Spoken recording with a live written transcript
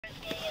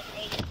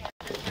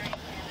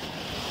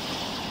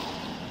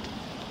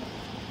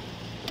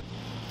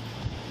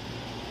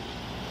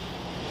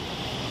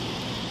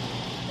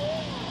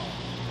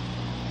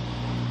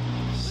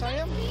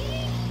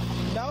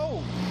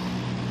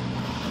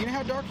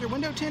dark your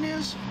window tint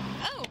is?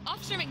 Oh,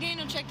 Officer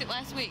McDaniel checked it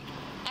last week.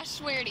 I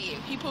swear to you,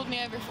 he pulled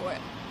me over for it.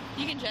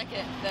 You can check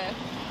it, though.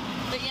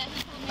 But yeah,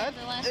 he pulled me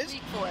over last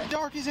week for it.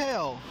 Dark as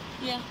hell.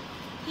 Yeah,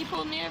 he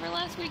pulled me over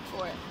last week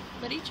for it.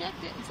 But he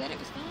checked it and said it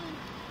was fine.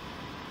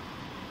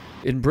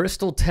 In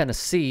Bristol,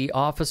 Tennessee,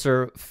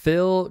 Officer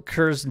Phil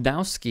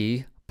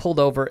Kursnowski pulled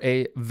over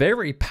a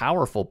very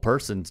powerful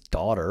person's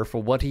daughter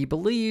for what he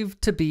believed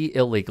to be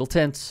illegal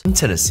tints. In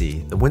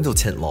Tennessee, the window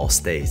tint law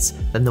states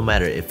that no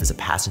matter if it's a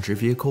passenger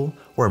vehicle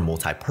or a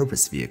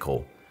multi-purpose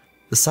vehicle,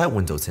 the side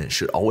window tint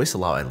should always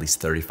allow at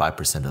least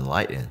 35% of the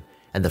light in,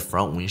 and the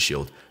front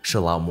windshield should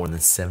allow more than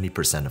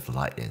 70% of the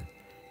light in.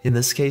 In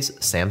this case,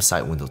 Sam's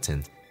side window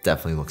tint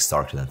definitely looks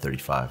darker than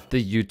 35.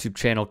 The YouTube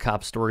channel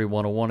Cop Story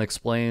 101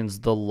 explains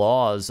the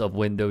laws of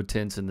window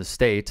tints in the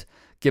state.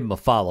 Give him a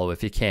follow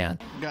if you can.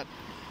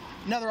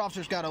 Another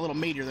officer's got a little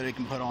meter that he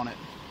can put on it.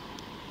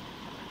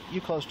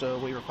 You close to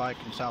Weaver Pike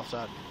and South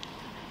Side.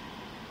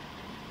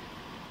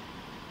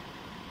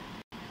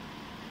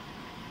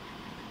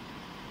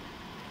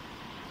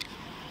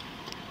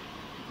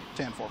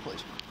 Ten-4,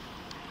 please.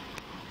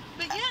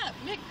 But yeah,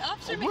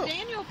 Officer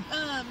McDaniel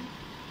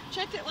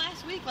checked it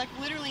last week, like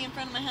literally in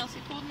front of my house. He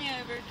pulled me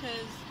over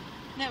because,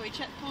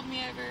 pulled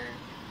me over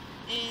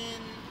in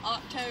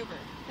October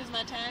because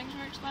my tags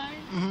were expired.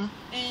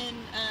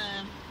 And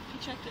he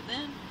checked it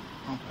then.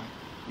 Okay.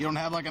 You don't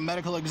have like a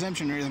medical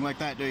exemption or anything like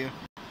that, do you?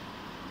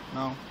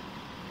 No?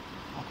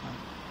 Okay.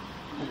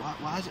 Well,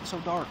 why is it so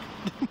dark?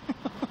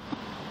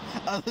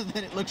 Other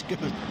than it looks good.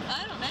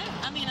 I don't know.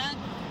 I mean,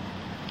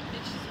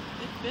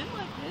 it's been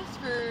like this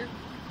for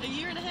a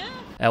year and a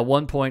half. At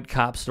one point,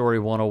 Cop Story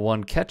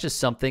 101 catches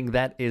something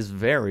that is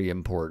very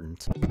important.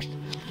 To be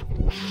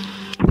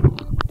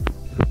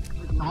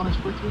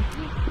honest with you,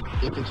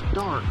 if it's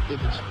dark,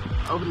 if it's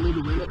over the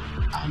legal limit,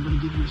 I'm going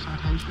to give you a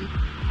citation.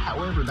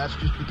 However, that's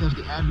just because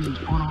the admin's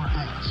on our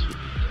ass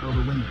over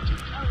window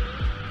tint.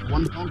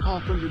 One phone call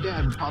from your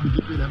dad would probably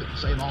get rid of it and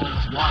save all of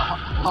us a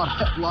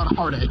lot of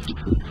heartache.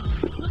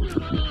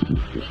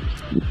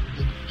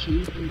 The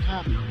chief and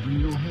captain are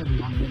real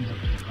heavy on window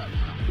tint right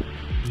now.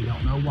 We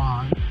don't know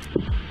why.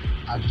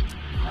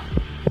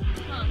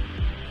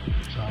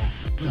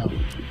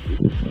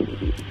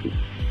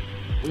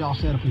 We all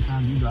said if we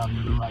found you driving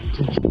to the right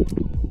attention.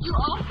 You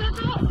all said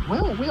that?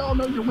 Well, we all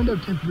know your window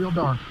tint's real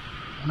dark,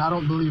 and I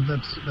don't believe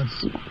that's.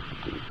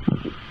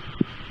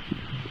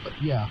 But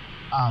yeah.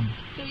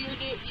 So you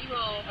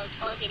all are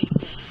targeting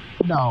me?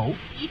 No.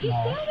 You just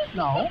said it?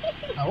 No,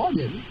 I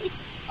didn't.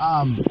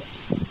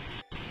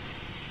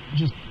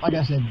 Just like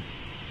I said,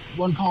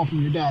 one call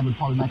from your dad would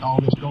probably make all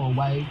this go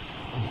away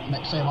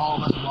and save all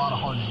of us a lot of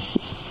heartache.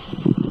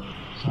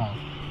 So.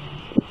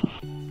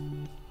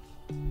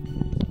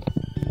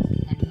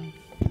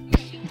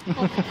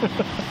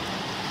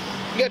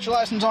 You got your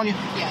license on you?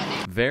 Yeah,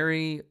 I do.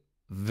 Very,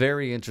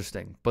 very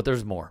interesting, but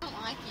there's more. I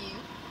don't like you.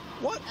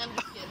 What? I'm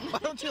just kidding. Why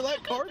don't you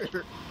like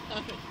Carter?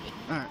 I'm just kidding.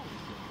 All right.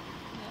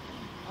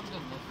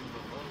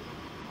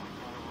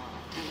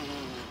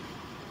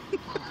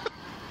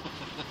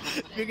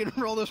 You can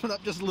roll this one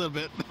up just a little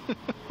bit.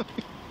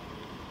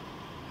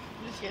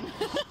 Just kidding.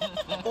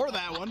 Or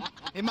that one.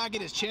 It might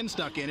get his chin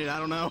stuck in it. I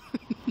don't know.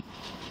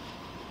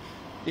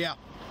 Yeah.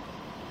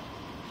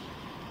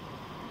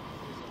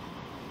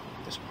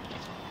 This one.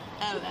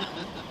 Oh, that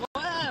one.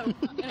 Whoa!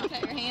 I'm gonna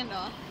cut your hand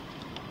off.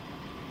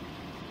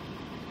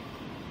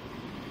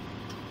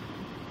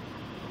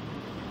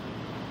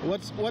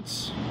 What's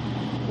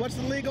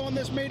the legal on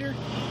this meter?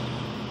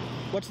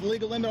 What's the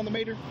legal limit on the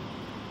meter?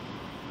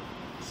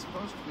 It's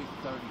supposed to be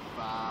 35.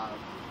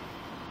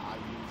 I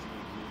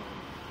usually do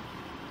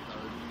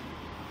 30.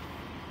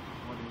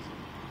 What is it?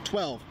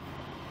 12.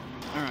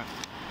 All right.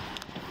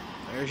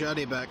 There's your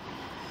ID back.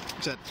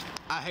 Said,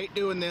 I hate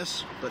doing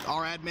this, but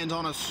our admin's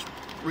on us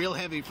real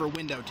heavy for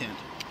window tint.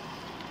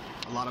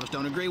 A lot of us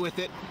don't agree with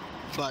it,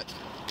 but...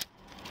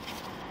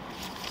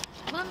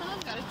 My mom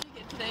got a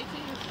ticket today,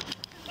 too.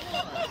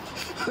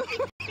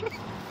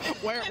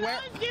 Where? I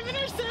was giving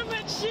her so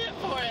much shit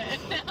for it,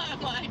 and now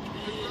I'm like,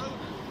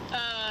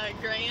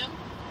 Graham.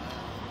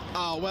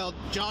 Oh, well,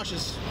 Josh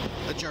is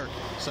a jerk,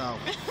 so...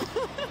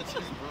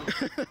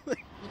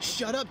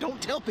 Shut up, don't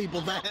tell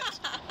people that.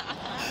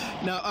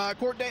 No,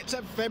 court date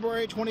set for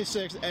February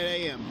 26th at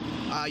 8 a.m.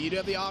 You do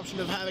have the option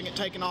of having it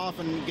taken off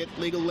and get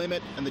legal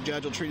limit, and the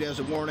judge will treat it as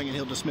a warning and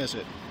he'll dismiss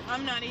it.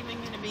 I'm not even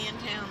going to be in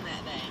town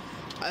that day.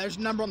 There's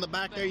a number on the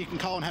back there you can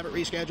call and have it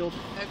rescheduled.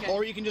 Okay.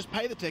 Or you can just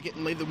pay the ticket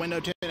and leave the window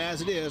tint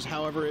as it is.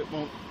 However, it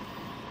won't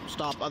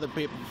stop other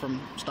people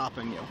from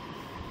stopping you.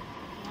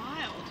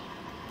 Wild.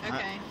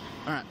 Okay.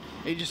 All right.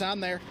 You just sign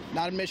there.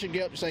 Not admission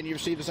guilt. Just saying you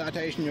received a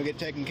citation. You'll get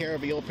taken care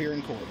of. You'll appear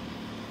in court.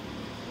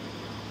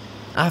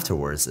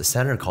 Afterwards, the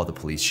senator called the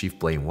police chief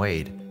Blaine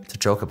Wade to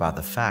joke about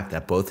the fact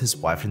that both his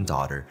wife and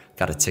daughter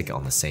got a ticket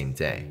on the same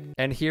day.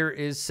 And here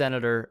is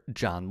Senator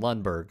Jon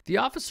Lundberg. The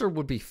officer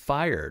would be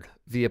fired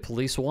via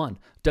Police One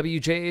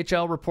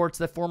WJHL reports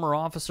that former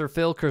officer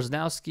Phil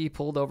Kursnowski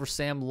pulled over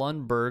Sam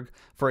Lundberg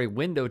for a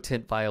window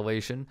tint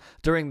violation.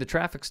 During the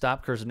traffic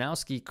stop,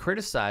 Kursnowski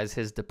criticized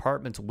his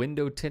department's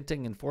window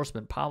tinting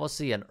enforcement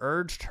policy and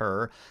urged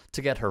her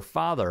to get her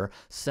father,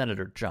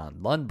 Senator Jon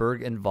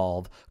Lundberg,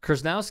 involved.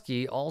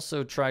 Kursnowski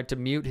also tried to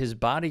mute his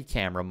body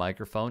camera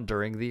microphone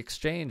during the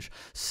exchange.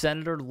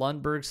 Senator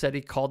Lundberg said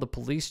he called the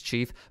police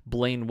chief,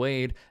 Blaine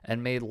Wade,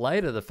 and made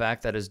light of the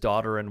fact that his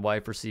daughter and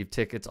wife received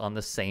tickets on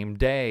the same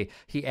day.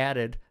 He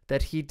added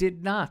that he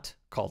did not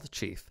call the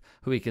chief,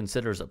 who he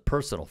considers a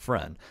personal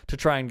friend, to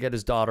try and get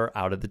his daughter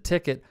out of the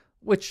ticket,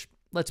 which,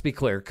 let's be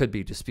clear, could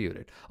be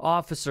disputed.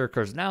 Officer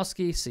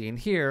Kursnowski, seen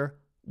here,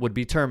 would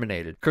be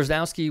terminated.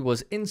 Kursnowski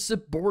was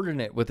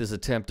insubordinate with his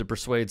attempt to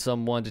persuade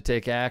someone to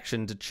take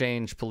action to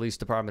change police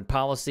department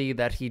policy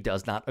that he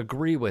does not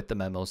agree with, the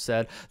memo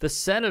said. The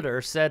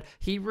senator said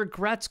he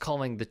regrets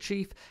calling the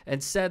chief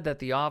and said that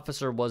the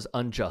officer was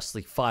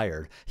unjustly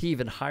fired. He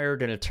even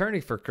hired an attorney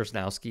for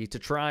Kursnowski to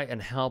try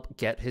and help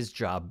get his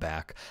job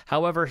back.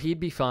 However, he'd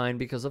be fine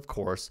because, of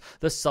course,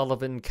 the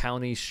Sullivan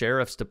County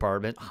Sheriff's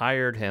Department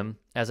hired him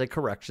as a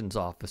corrections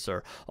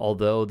officer.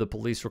 Although the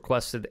police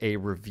requested a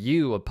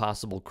review of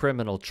possible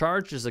criminal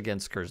charges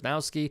against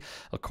Kursnowski,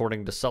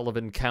 according to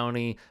Sullivan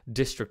County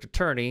District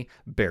Attorney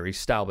Barry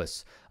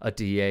Staubis, a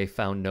DA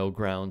found no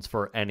grounds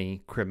for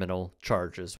any criminal charges.